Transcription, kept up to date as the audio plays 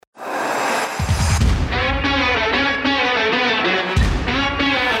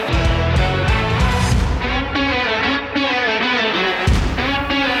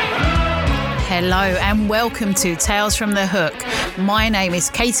Hello and welcome to Tales from the Hook. My name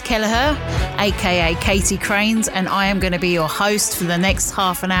is Katie Kelleher, aka Katie Cranes, and I am going to be your host for the next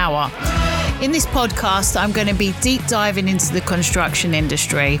half an hour. In this podcast, I'm going to be deep diving into the construction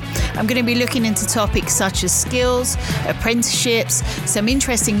industry. I'm going to be looking into topics such as skills, apprenticeships, some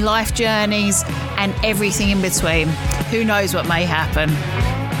interesting life journeys, and everything in between. Who knows what may happen?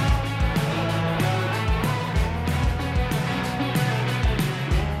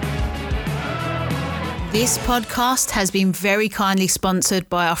 This podcast has been very kindly sponsored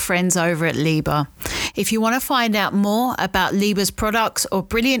by our friends over at Liebherr. If you want to find out more about Liebherr's products or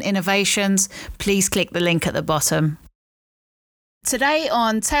brilliant innovations, please click the link at the bottom. Today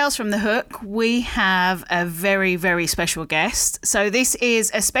on Tales from the Hook, we have a very, very special guest. So this is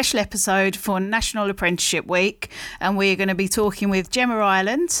a special episode for National Apprenticeship Week, and we're going to be talking with Gemma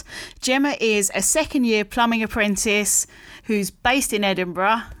Ireland. Gemma is a second-year plumbing apprentice who's based in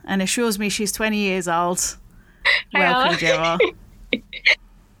Edinburgh and assures me she's 20 years old. Welcome, Gemma.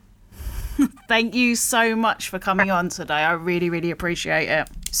 Thank you so much for coming on today. I really, really appreciate it.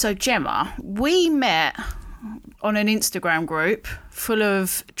 So, Gemma, we met on an Instagram group full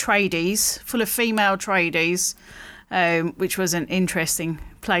of tradies, full of female tradies, which was an interesting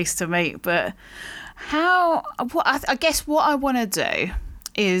place to meet. But I guess what I want to do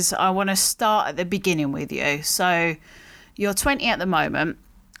is I want to start at the beginning with you. So you're 20 at the moment.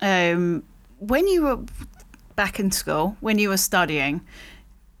 When you were back in school, when you were studying,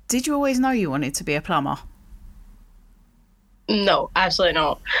 did you always know you wanted to be a plumber? No, absolutely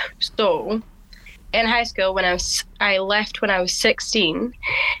not. So in high school, I left when I was 16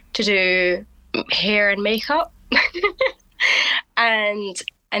 to do hair and makeup. and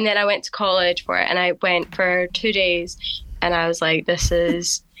then I went to college for it, and I went for 2 days, and I was like,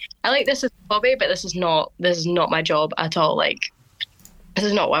 I like this as a hobby, but this is not my job at all. Like, this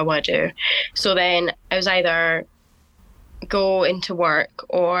is not what I want to do. So then I was either go into work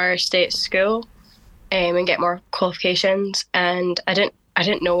or stay at school and get more qualifications. And I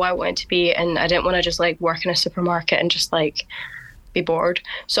didn't know what I wanted to be, and I didn't want to just like work in a supermarket and just like be bored.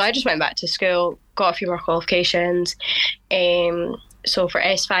 So I just went back to school, got a few more qualifications. So for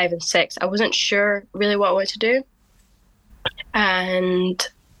S5 and 6, I wasn't sure really what I wanted to do. And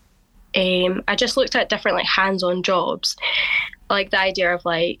I just looked at different like hands-on jobs. I like the idea of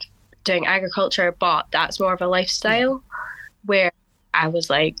like doing agriculture, but that's more of a lifestyle where I was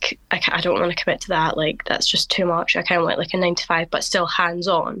like, I don't want to commit to that. Like, that's just too much. I kind of want like a 9 to 5, but still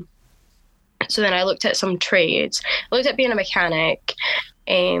hands-on. So then I looked at some trades. I looked at being a mechanic,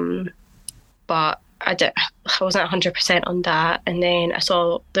 but I wasn't 100% on that. And then I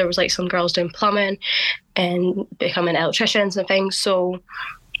saw there was like some girls doing plumbing and becoming electricians and things. So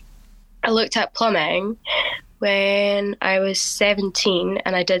I looked at plumbing when I was 17,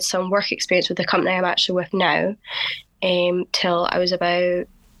 and I did some work experience with the company I'm actually with now, till I was about,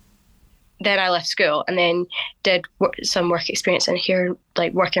 then I left school and then did some work experience in here,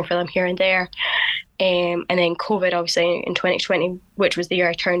 like working for them here and there. And then COVID, obviously, in 2020, which was the year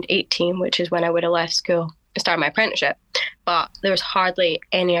I turned 18, which is when I would have left school and started my apprenticeship. But there was hardly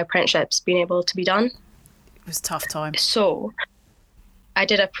any apprenticeships being able to be done. It was a tough time. So I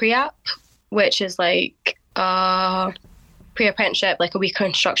did a pre-app, which is like a pre-apprenticeship, like a wee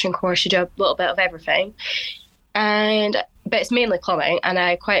construction course. You do a little bit of everything. But it's mainly plumbing, and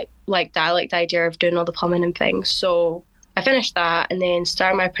I quite like that. I like the idea of doing all the plumbing and things. So I finished that and then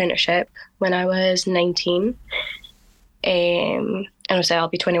started my apprenticeship when I was 19. And obviously I'll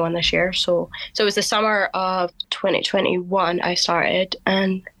be 21 this year. So it was the summer of 2021 I started,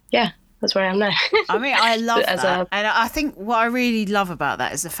 and yeah, that's where I am now. I mean, I love that. And I think what I really love about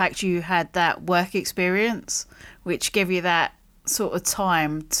that is the fact you had that work experience, which gave you that sort of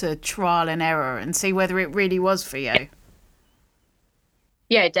time to trial and error and see whether it really was for you.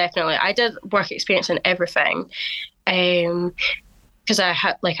 Yeah, definitely. I did work experience in everything, because I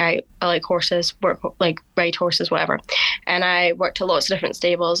had I like horses, ride horses, whatever. And I worked at lots of different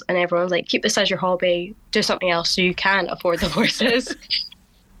stables, and everyone's like, keep this as your hobby, do something else so you can afford the horses.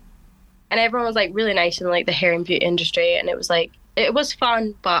 And everyone was like really nice in like the hair and beauty industry, and it was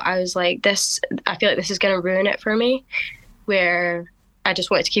fun, but I was like, I feel like this is going to ruin it for me, where I just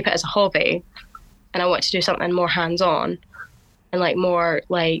wanted to keep it as a hobby, and I wanted to do something more hands-on and like more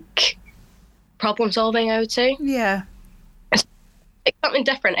like problem solving, I would say. Yeah. It's like something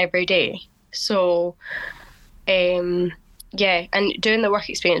different every day. So yeah, and doing the work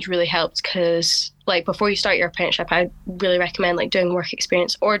experience really helped, because like before you start your apprenticeship, I really recommend like doing work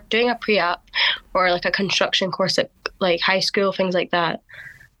experience or doing a pre-app or like a construction course at like high school, things like that.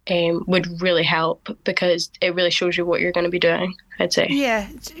 would really help, because it really shows you what you're going to be doing, I'd say. Yeah,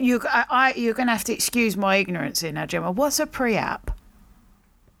 you're going to have to excuse my ignorance here now, Gemma. What's a pre-app?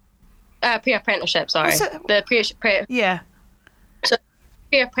 Pre-apprenticeship, sorry. Yeah. So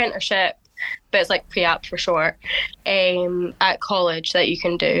pre-apprenticeship, but it's like pre-app for short, at college that you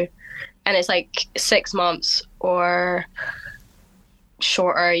can do. And it's like 6 months or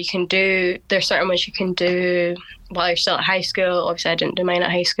shorter. You can do, there's certain ones you can do while you're still at high school. Obviously I didn't do mine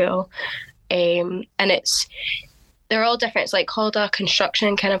at high school. And they're all different. It's like called a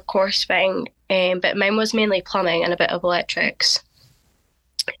construction kind of course thing. But mine was mainly plumbing and a bit of electrics,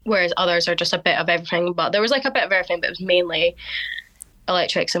 whereas others are just a bit of everything. But there was like a bit of everything, but it was mainly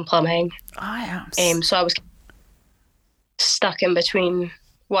electrics and plumbing. So I was stuck in between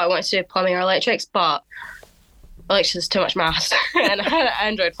what I wanted to do, plumbing or electrics, but electrics is too much maths, and I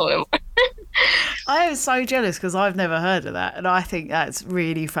enjoyed plumbing more. I am so jealous because I've never heard of that, and I think that's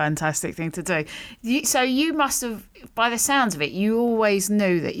really fantastic thing to do. So you must have, by the sounds of it, you always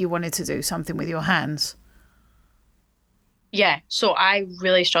knew that you wanted to do something with your hands. Yeah, so I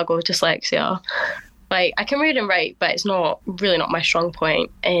really struggle with dyslexia. Like, I can read and write, but it's really not my strong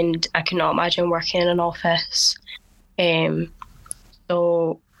point, and I cannot imagine working in an office.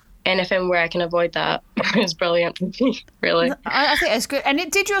 So anything where I can avoid that is brilliant for me, really. I think that's good. And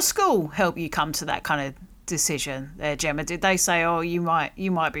did your school help you come to that kind of decision there, Gemma? Did they say, oh, you might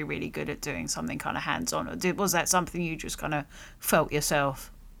be really good at doing something kind of hands-on, or was that something you just kind of felt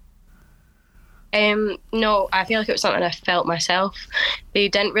yourself? No, I feel like it was something I felt myself.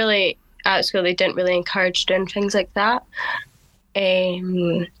 At school, they didn't really encourage doing things like that.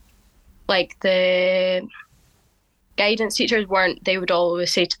 Like the guidance teachers they would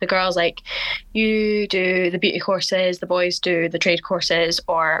always say to the girls, like, you do the beauty courses, the boys do the trade courses,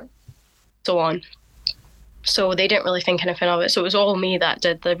 or so on. So they didn't really think anything of it. So it was all me that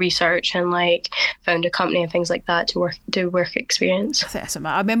did the research and like found a company and things like that to do work experience.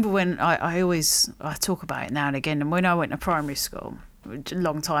 I remember when I talk about it now and again, and when I went to primary school a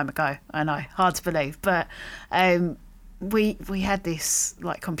long time ago, I know, hard to believe, but we had this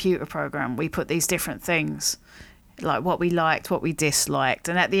like computer program. We put these different things, like what we liked, what we disliked,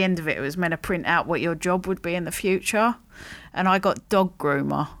 and at the end of it was meant to print out what your job would be in the future. And I got dog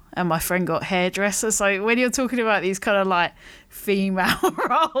groomer and my friend got hairdresser. So when you're talking about these kind of like female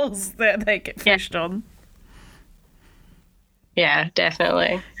roles that they get pushed on, yeah,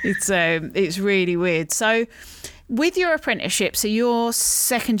 definitely, it's really weird. So with your apprenticeship, so you're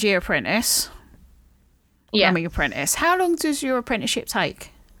second year apprentice, plumbing apprentice, how long does your apprenticeship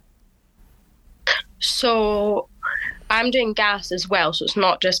take? So I'm doing gas as well, so it's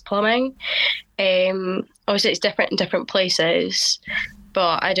not just plumbing. Obviously it's different in different places,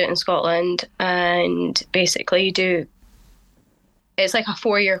 but I do it in Scotland, and basically it's like a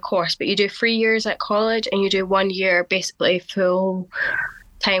 4-year course, but you do 3 years at college and you do 1 year basically full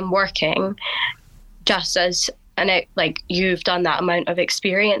time working, just as like you've done that amount of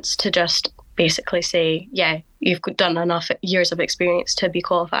experience to just basically say, yeah, you've done enough years of experience to be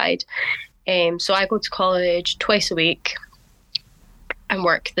qualified. So I go to college twice a week and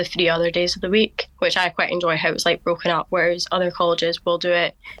work the 3 other days of the week, which I quite enjoy how it's like broken up, whereas other colleges will do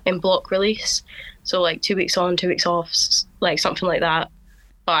it in block release. So like 2 weeks on, 2 weeks off, like something like that.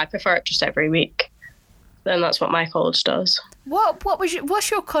 But I prefer it just every week. Then that's what my college does.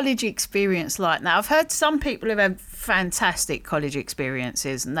 What's your college experience like now? I've heard some people have had fantastic college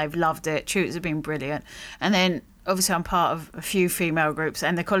experiences and they've loved it. Tutors have been brilliant. And then obviously I'm part of a few female groups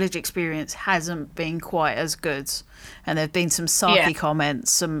and the college experience hasn't been quite as good. And there've been some sarky comments,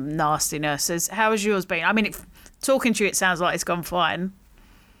 some nastiness. How has yours been? I mean, talking to you, it sounds like it's gone fine.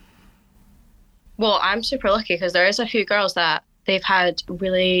 Well, I'm super lucky because there is a few girls that they've had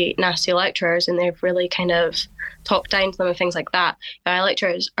really nasty lecturers and they've really kind of talked down to them and things like that. My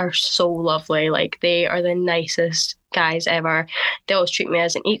lecturers are so lovely. Like, they are the nicest guys ever. They always treat me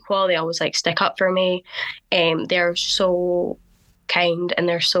as an equal. They always like stick up for me. They're so kind and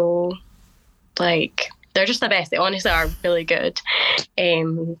they're so like, they're just the best. They honestly are really good.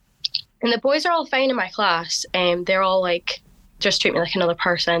 And the boys are all fine in my class. They're all like, just treat me like another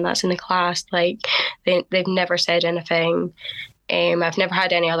person that's in the class. Like, they've never said anything. I've never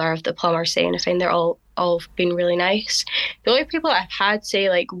had any other of the plumbers say anything. They're all been really nice. The only people that I've had say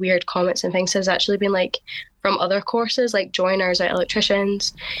like weird comments and things has actually been like from other courses, like joiners or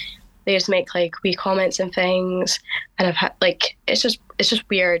electricians. They just make like wee comments and things, and I've had like it's just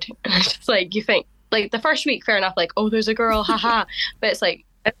weird. It's just like you think like the first week, fair enough, like, oh, there's a girl, haha. But it's like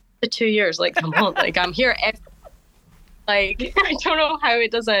the 2 years, like, come on, like I'm here like I don't know how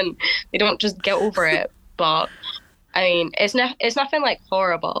it doesn't. They don't just get over it, but I mean, it's nothing like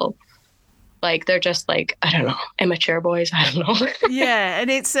horrible. Like, they're just like, I don't know, immature boys. I don't know. Yeah, and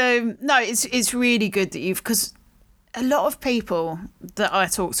it's no, it's really good that because a lot of people that I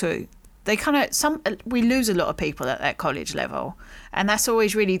talk to, they we lose a lot of people at that college level, and that's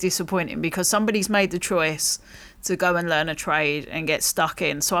always really disappointing because somebody's made the choice to go and learn a trade and get stuck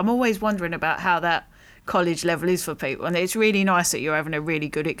in. So I'm always wondering about how that college level is for people, and it's really nice that you're having a really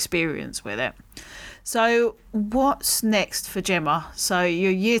good experience with it. So what's next for Gemma? So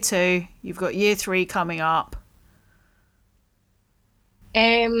you're year 2, you've got year 3 coming up.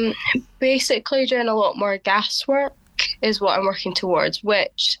 Basically doing a lot more gas work is what I'm working towards,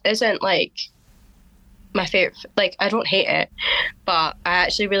 which isn't like my favorite. Like, I don't hate it, but I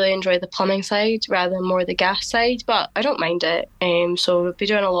actually really enjoy the plumbing side rather than more the gas side, but I don't mind it. So we'll be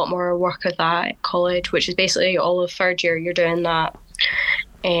doing a lot more work of that at college, which is basically all of 3rd year you're doing that.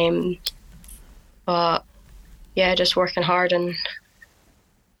 But yeah, just working hard and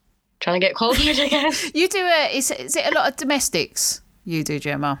trying to get qualified, I guess. You do is it a lot of domestics you do,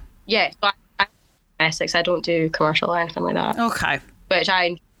 Gemma? Yeah, but domestics. I don't do commercial or anything like that. Okay. Which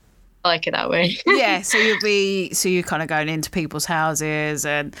I like it that way. Yeah, so you're kind of going into people's houses,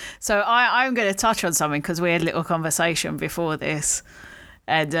 and so I'm going to touch on something because we had a little conversation before this,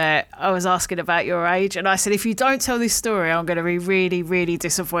 and I was asking about your age, and I said, if you don't tell this story, I'm going to be really, really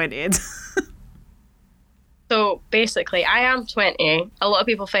disappointed. So basically, I am 20. A lot of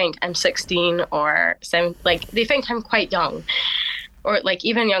people think I'm 16 or 7. Like, they think I'm quite young, or like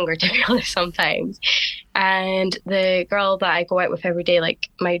even younger, to be honest, sometimes. And the girl that I go out with every day, like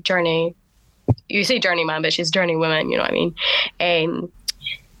my journey, you say journeyman, but she's journey woman, you know what I mean?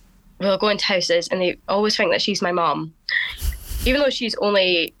 We'll go into houses and they always think that she's my mom. Even though she's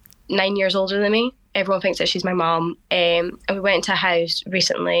only 9 years older than me, everyone thinks that she's my mom. And we went into a house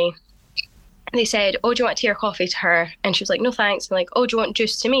recently. They said, oh, do you want tea or coffee to her? And she was like, no, thanks. And like, oh, do you want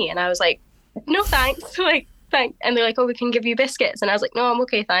juice to me? And I was like, no, thanks. Like, thanks. And they're like, oh, we can give you biscuits. And I was like, no, I'm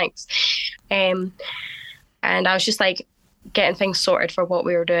okay, thanks. And I was just like getting things sorted for what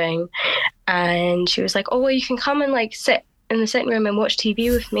we were doing. And she was like, oh, well, you can come and like sit in the sitting room and watch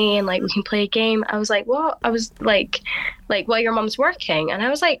TV with me, and like we can play a game. I was like, what? I was like while your mom's working. And I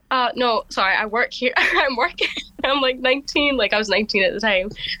was like, no, sorry, I work here. I'm working. I'm like 19. Like, I was 19 at the time.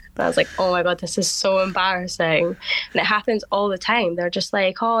 And I was like, oh my God, this is so embarrassing. And it happens all the time. They're just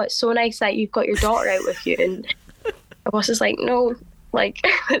like, oh, it's so nice that you've got your daughter out with you. And my boss is like, no, like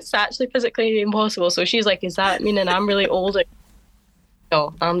it's actually physically impossible. So she's like, is that meaning I'm really old?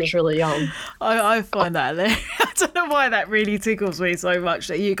 No, I'm just really young. I find that I don't know why that really tickles me so much,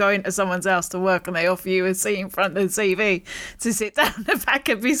 that you go into someone's house to work and they offer you a seat in front of the TV to sit down and a pack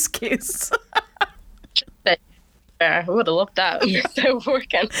of biscuits. I would have loved that. Still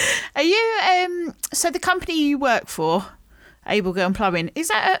working. Are you so the company you work for, Able Girl Plumbing, is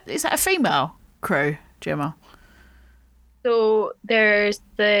that a female crew, Gemma? So there's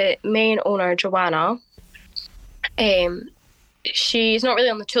the main owner, Joanna. She's not really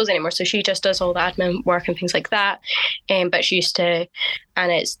on the tools anymore, so she just does all the admin work and things like that. But she used to,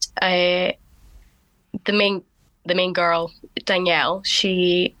 and it's the main girl, Danielle.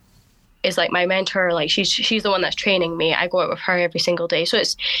 She is like my mentor. Like she's the one that's training me. I go out with her every single day. So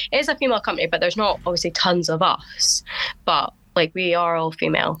it's a female company, but there's not obviously tons of us, but like we are all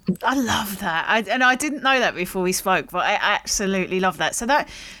female. I love that. I didn't know that before we spoke, but I absolutely love that. So that,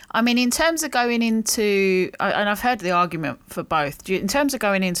 I mean, in terms of going into, and I've heard the argument for both, in terms of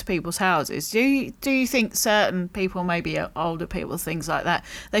going into people's houses, do you think certain people, maybe older people, things like that,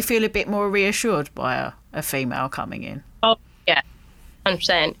 they feel a bit more reassured by a female coming in? Oh, yeah,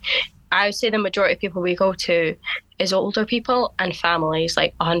 100%. I would say the majority of people we go to is older people and families,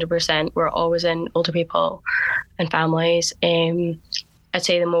 like 100%. We're always in older people and families. I'd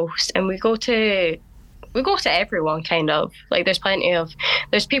say the most. And we go to everyone, kind of. Like there's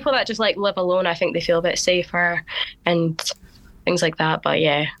people that just like live alone. I think they feel a bit safer and things like that. But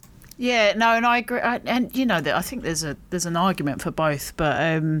yeah. Yeah, no, and I agree. And you know that I think there's an argument for both,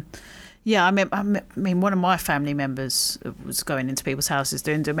 but yeah, I mean, one of my family members was going into people's houses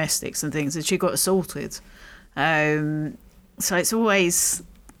doing domestics and things, and she got assaulted. So it's always,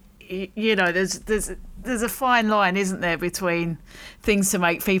 you know, there's a fine line, isn't there, between things to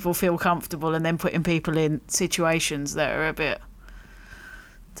make people feel comfortable and then putting people in situations that are a bit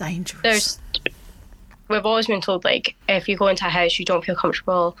dangerous. We've always been told, like, if you go into a house you don't feel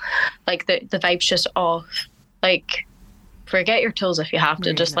comfortable, like the vibe's just off, like, forget your tools if you have to.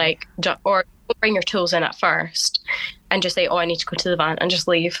 Really? Just like, or bring your tools in at first and just say, oh, I need to go to the van, and just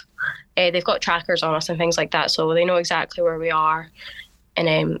leave. They've got trackers on us and things like that, so they know exactly where we are.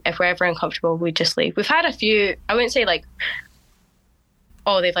 And if we're ever uncomfortable, we just leave. We've had a few, I wouldn't say like,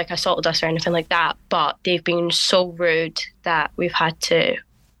 oh, they've like assaulted us or anything like that, but they've been so rude that we've had to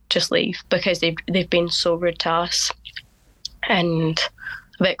just leave because they've been so rude to us and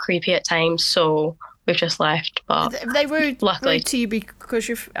a bit creepy at times. So we've just left. But are they luckily, rude to you because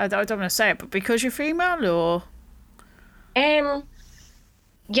you're, I don't want to say it, but because you're female, or?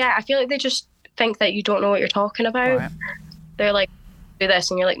 Yeah, I feel like they just think that you don't know what you're talking about. Right. They're like, do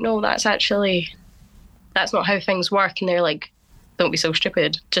this, and you're like, no, that's not how things work. And they're like, don't be so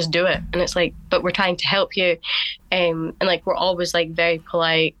stupid, just do it. And it's like, but we're trying to help you. And like, we're always like very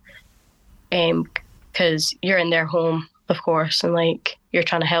polite, because you're in their home, of course, and like, you're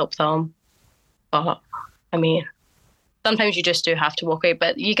trying to help them. But I mean, sometimes you just do have to walk away,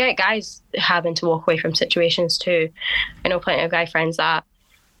 but you get guys having to walk away from situations too. I know plenty of guy friends that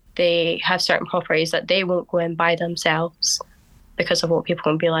they have certain properties that they won't go in by themselves because of what people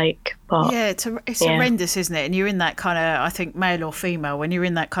can be like. But yeah, it's horrendous, isn't it? And you're in that kind of, I think, male or female, when you're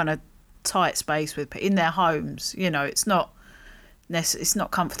in that kind of tight space in their homes, you know, it's not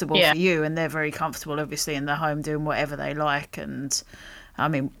comfortable for you, and they're very comfortable, obviously, in their home doing whatever they like. And I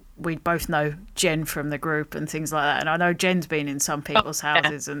mean, we both know Jen from the group and things like that, and I know Jen's been in some people's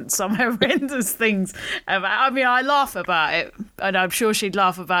houses and some horrendous things about. I mean, I laugh about it, and I'm sure she'd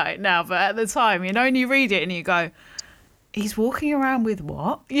laugh about it now, but at the time, you know, and you read it and you go, he's walking around with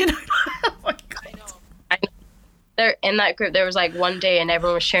what? You know? Oh my God. I know. There in that group, there was like one day and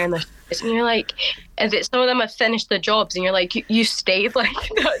everyone was sharing their stories, and you're like, and some of them have finished the jobs, and you're like, you stayed? Like,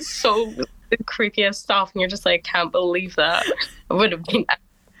 that's so the creepiest stuff, and you're just like, can't believe that. I would have been.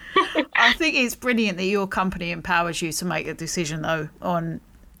 I think it's brilliant that your company empowers you to make a decision, though, on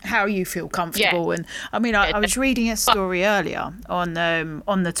how you feel comfortable. Yeah. And I mean, I was reading a story earlier on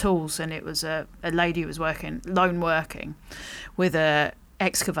the tools, and it was a lady who was lone working with a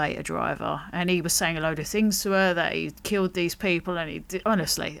excavator driver, and he was saying a load of things to her, that he killed these people, and he did,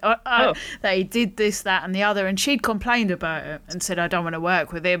 honestly, that he did this, that and the other, and she'd complained about it and said, I don't want to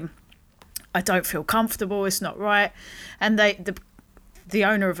work with him, I don't feel comfortable, it's not right. And the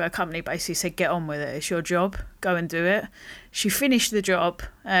owner of her company basically said, get on with it, it's your job, go and do it. She finished the job,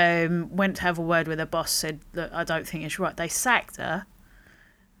 went to have a word with her boss, said, look, I don't think it's right. They sacked her.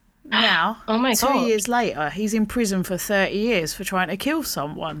 Now, oh my 2 God. years later, he's in prison for 30 years for trying to kill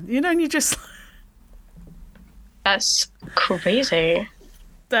someone. You know, and you just... That's crazy.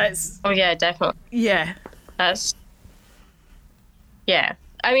 Oh, yeah, definitely. Yeah. Yeah.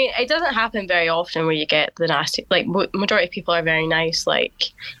 I mean, it doesn't happen very often where you get the nasty... Like, majority of people are very nice,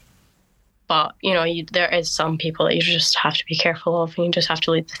 like... But, you know, there is some people that you just have to be careful of, and you just have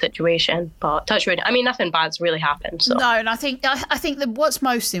to leave the situation. But touch wood, I mean, nothing bad's really happened. So. No, and I think that what's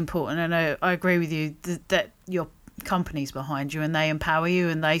most important, and I agree with you, that your company's behind you and they empower you,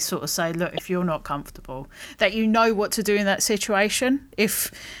 and they sort of say, look, if you're not comfortable, that you know what to do in that situation.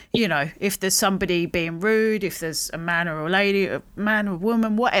 If, you know, if there's somebody being rude, if there's a man or a lady, a man or a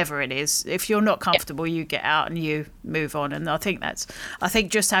woman, whatever it is, if you're not comfortable, you get out and you move on. And I think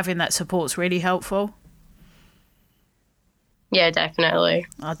just having that support's really helpful. Yeah, definitely.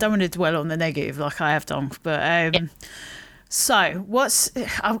 I don't want to dwell on the negative like I have done, but so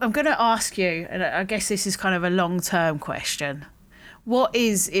I'm going to ask you, and I guess this is kind of a long-term question. What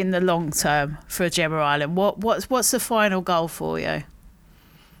is in the long term for Gemma Island? What's the final goal for you?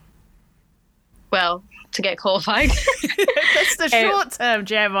 Well, to get qualified. That's the short term,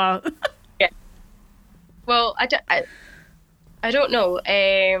 Gemma. Yeah. Well, I don't know.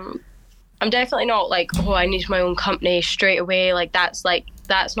 I'm definitely not like, oh, I need my own company straight away. Like that's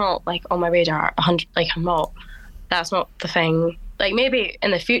not like on my radar. 100. Like I'm not. That's not the thing. Like maybe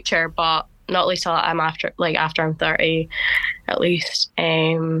in the future, but not at least till I'm after I'm 30, at least.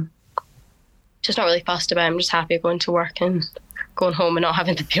 Just not really fussed about it. I'm just happy going to work and going home and not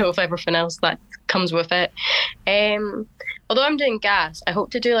having to deal with everything else that comes with it. Although I'm doing gas, I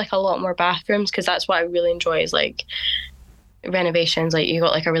hope to do like a lot more bathrooms, because that's what I really enjoy is like renovations. Like you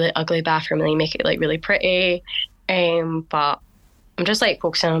got like a really ugly bathroom and then you make it like really pretty. But I'm just like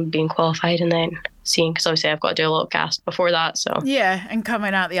focusing on being qualified and then seeing, because obviously I've got to do a lot of gas before that. So yeah, and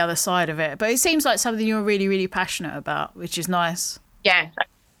coming out the other side of it. But it seems like something you're really, really passionate about, which is nice. Yeah,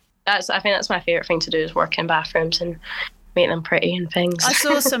 I think that's my favourite thing to do is work in bathrooms and make them pretty and things. I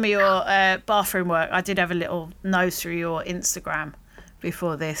saw some of your bathroom work. I did have a little nose through your Instagram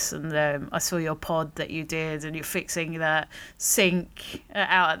before this, and I saw your pod that you did, and you're fixing that sink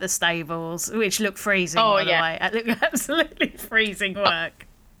out at the stables, which looked freezing. By the way, it looked absolutely freezing work.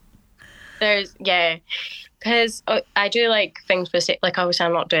 Because I do like things with, like obviously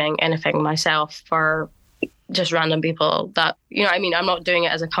I'm not doing anything myself for just random people that, you know what I mean? I'm not doing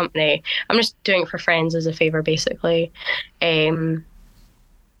it as a company. I'm just doing it for friends as a favour, basically.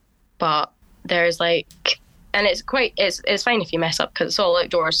 But there's like, and it's fine if you mess up because it's all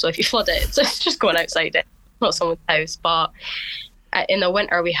outdoors. So if you flood it, it's just going outside it, not someone's house. But in the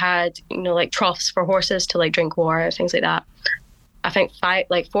winter, we had, like troughs for horses to like drink water, things like that. I think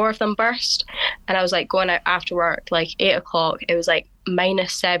 4 of them burst, and I was like going out after work, like 8 o'clock. It was like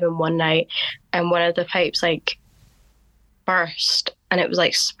 -7 one night, and one of the pipes like burst, and it was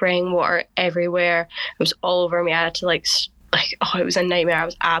like spraying water everywhere. It was all over me. I had to it was a nightmare. I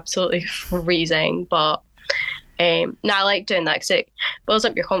was absolutely freezing, but I like doing that because it builds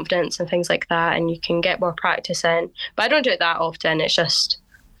up your confidence and things like that, and you can get more practice in. But I don't do it that often. It's just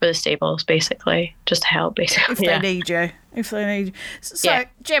for the stables, basically, just to help, basically. If they need you. So,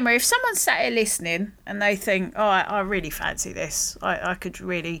 Gemma, if someone's sat here listening and they think, oh, I really fancy this, I could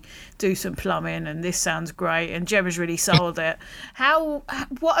really do some plumbing and this sounds great, and Gemma's really sold it,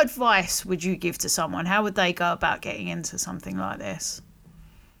 what advice would you give to someone? How would they go about getting into something like this?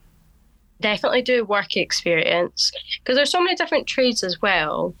 Definitely do work experience, because there's so many different trades as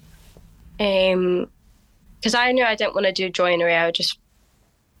well. Because I knew I didn't want to do joinery. I just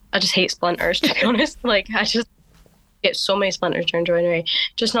hate splinters, to be honest. Like, I just get so many splinters during joinery.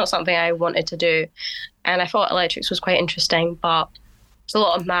 Just not something I wanted to do. And I thought electrics was quite interesting, but it's a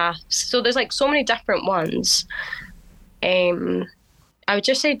lot of maths. So there's like so many different ones. I would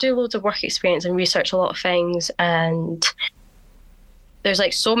just say do loads of work experience and research a lot of things. And there's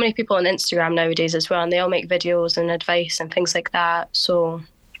like so many people on Instagram nowadays as well, and they all make videos and advice and things like that. So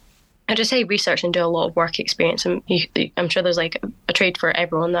I just say research and do a lot of work experience, and I'm sure there's like a trade for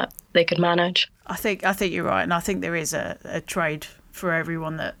everyone that they could manage. I think you're right, and I think there is a trade for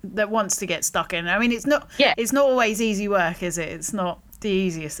everyone that wants to get stuck in. I mean, it's not always easy work, is it? It's not the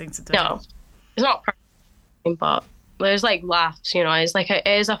easiest thing to do. No, it's not perfect, but there's like laughs, it's like it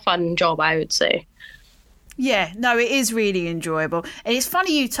is a fun job, I would say. Yeah, no, it is really enjoyable. And it's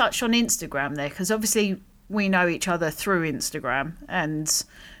funny you touched on Instagram there, because obviously we know each other through Instagram and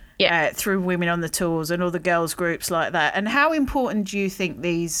through Women on the Tools and all the girls groups like that. And how important do you think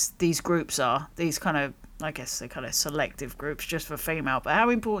these groups are? These kind of, I guess they're kind of selective groups just for female, but how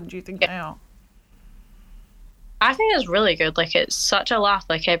important do you think they are? I think it's really good. Like, it's such a laugh,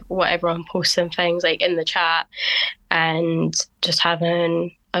 like what everyone posts and things like in the chat, and just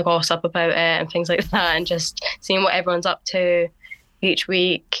having a gossip about it and things like that, and just seeing what everyone's up to each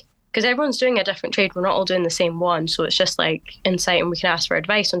week, because everyone's doing a different trade. We're not all doing the same one, so it's just like insight, and we can ask for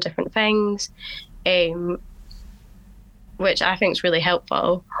advice on different things, which I think is really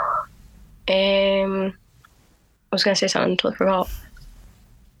helpful. I was going to say something, totally forgot.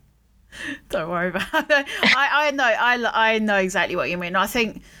 Don't worry about it. I know exactly what you mean. I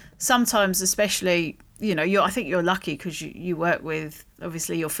think sometimes, especially, I think you're lucky because you work with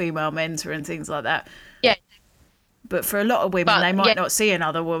obviously your female mentor and things like that. Yeah. But for a lot of women, they might not see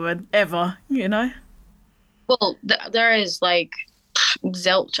another woman ever, Well, there is like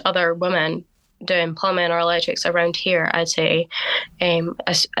zilch other women doing plumbing or electrics around here, I'd say.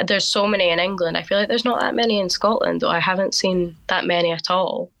 There's so many in England. I feel like there's not that many in Scotland, though. I haven't seen that many at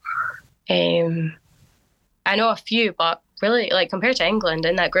all. I know a few, but really, like, compared to England,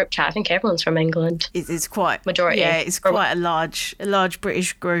 in that group chat, I think everyone's from England. It's quite majority. Yeah, it's quite a large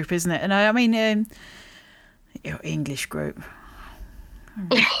British group, isn't it? And I mean, English group.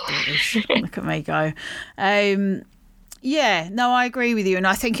 British. Look at me go. Yeah, no, I agree with you, and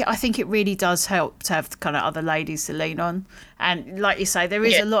I think it really does help to have kind of other ladies to lean on. And like you say, there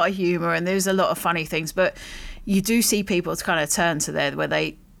is a lot of humour and there's a lot of funny things, but you do see people to kind of turn to there where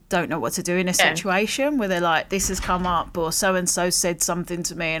they don't know what to do in a situation, where they're like, this has come up, or so and so said something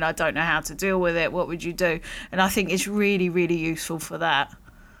to me and I don't know how to deal with it. What would you do? And I think it's really, really useful for that.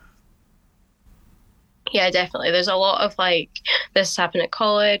 Yeah, definitely. There's a lot of like, this happened at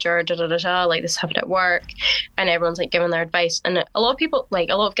college, or like this happened at work, and everyone's like giving their advice. And a lot of people, like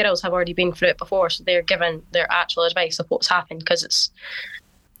a lot of girls, have already been through it before, so they're giving their actual advice of what's happened, because it's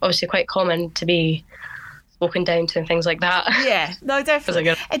obviously quite common to be spoken down to and things like that. Yeah, no,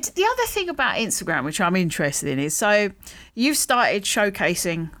 definitely. And the other thing about Instagram, which I'm interested in, is so you've started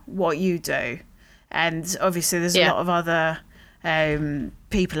showcasing what you do, and obviously there's a lot of other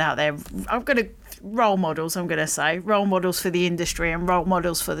people out there. Role models for the industry and role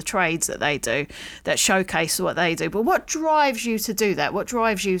models for the trades that they do, that showcase what they do. But what drives you to do that? What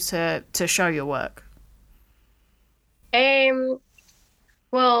drives you to show your work?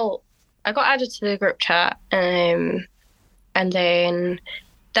 Well, I got added to the group chat, and then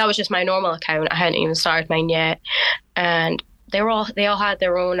that was just my normal account. I hadn't even started mine yet, and they all had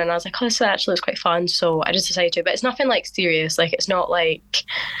their own, and I was like, oh, this actually looks quite fun. So I just decided to, but it's nothing like serious. Like, it's not like,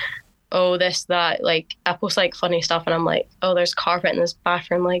 oh, this, that. Like, I post like funny stuff and I'm like, oh, there's carpet in this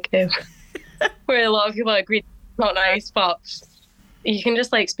bathroom, like, ew. Where a lot of people agree it's not nice, but you can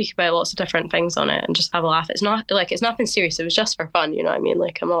just like speak about lots of different things on it and just have a laugh. It's not like, it's nothing serious. It was just for fun, you know what I mean?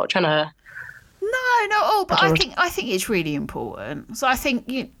 Like, I'm not trying to. No, not all, but I think it's really important. So I think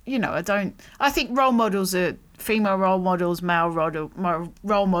I think role models are female role models, male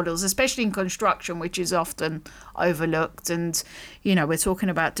role models, especially in construction, which is often overlooked. And we're talking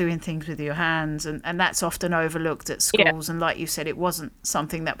about doing things with your hands, and that's often overlooked at schools. Yeah. And like you said, it wasn't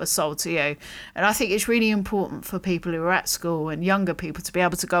something that was sold to you. And I think it's really important for people who are at school and younger people to be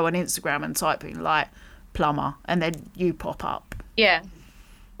able to go on Instagram and type in like plumber, and then you pop up. Yeah.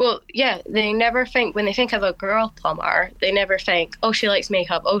 Well, yeah, they never think, when they think of a girl plumber, they never think, oh, she likes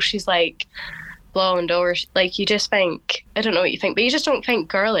makeup, oh, she's like blonde, or like, you just think, I don't know what you think, but you just don't think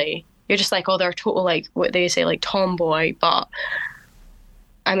girly. You're just like, oh, they're total, like, what they say, like tomboy. But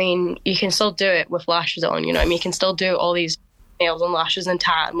I mean, you can still do it with lashes on, you know what I mean? You can still do all these nails and lashes and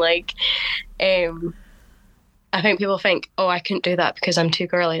tan. Like, I think people think, oh, I couldn't do that because I'm too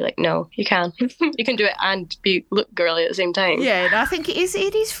girly. Like, no, you can. You can do it and look girly at the same time. Yeah, and I think it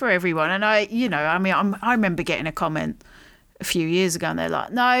is for everyone. And I remember getting a comment a few years ago, and they're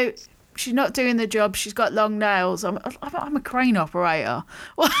like, no, she's not doing the job. She's got long nails. I'm a crane operator.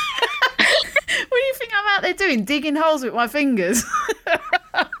 What do you think I'm out there doing? Digging holes with my fingers?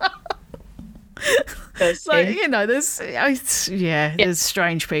 Like, there's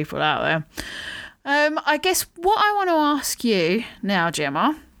strange people out there. I guess what I want to ask you now,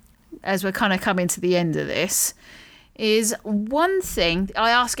 Gemma, as we're kind of coming to the end of this, is one thing.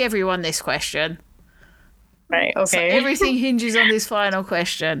 I ask everyone this question. Right, okay. So everything hinges on this final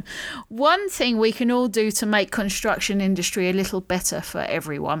question. One thing we can all do to make construction industry a little better for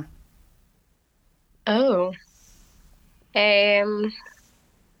everyone. Oh.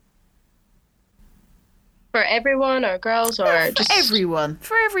 For everyone, or girls, or for just everyone,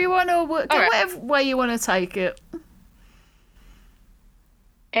 or whatever way you want to take it.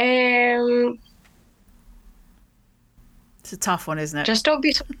 It's a tough one, isn't it? Just don't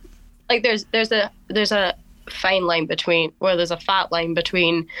be like, there's a fine line between, or there's a fat line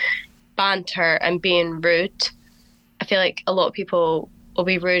between banter and being rude. I feel like a lot of people will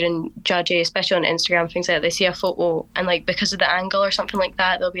be rude and judgy, especially on Instagram, things like that. They see a photo and like, because of the angle or something like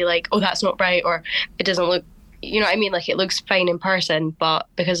that, they'll be like, oh, that's not right, or it doesn't look, you know what I mean? Like, it looks fine in person, but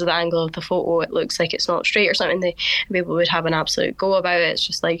because of the angle of the photo, it looks like it's not straight or something. People would have an absolute go about it. It's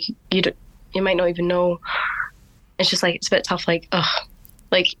just like, you might not even know. It's just like, it's a bit tough. Like,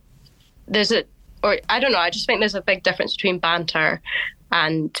 like I don't know. I just think there's a big difference between banter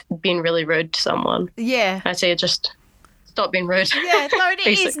and being really rude to someone. Yeah. I'd say just stop being rude. Yeah, no, it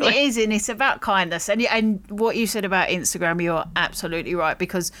is, and it's about kindness. And what you said about Instagram, you're absolutely right,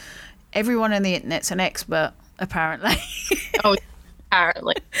 because everyone on the internet's an expert, apparently. Oh,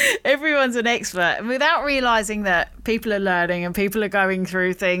 apparently. Everyone's an expert without realising that people are learning and people are going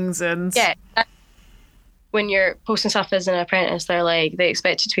through things. And yeah, when you're posting stuff as an apprentice, they're like, they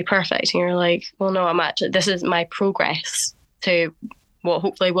expect it to be perfect, and you're like, well, no, this is my progress to what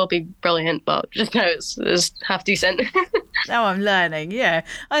hopefully will be brilliant, but just now it's half decent. Now I'm learning. Yeah,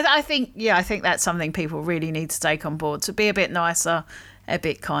 I think that's something people really need to take on board, to be a bit nicer, a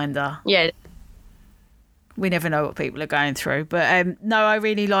bit kinder. Yeah, we never know what people are going through, but no, I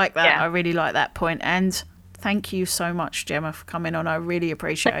really like that. Yeah. I really like that point, and thank you so much, Gemma, for coming on. I really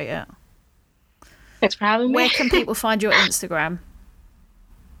appreciate it. Thanks for having me. Where can people find your Instagram?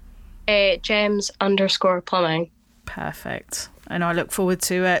 Gems_plumbing. Perfect. And I look forward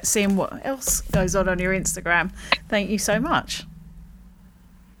to seeing what else goes on your Instagram. Thank you so much.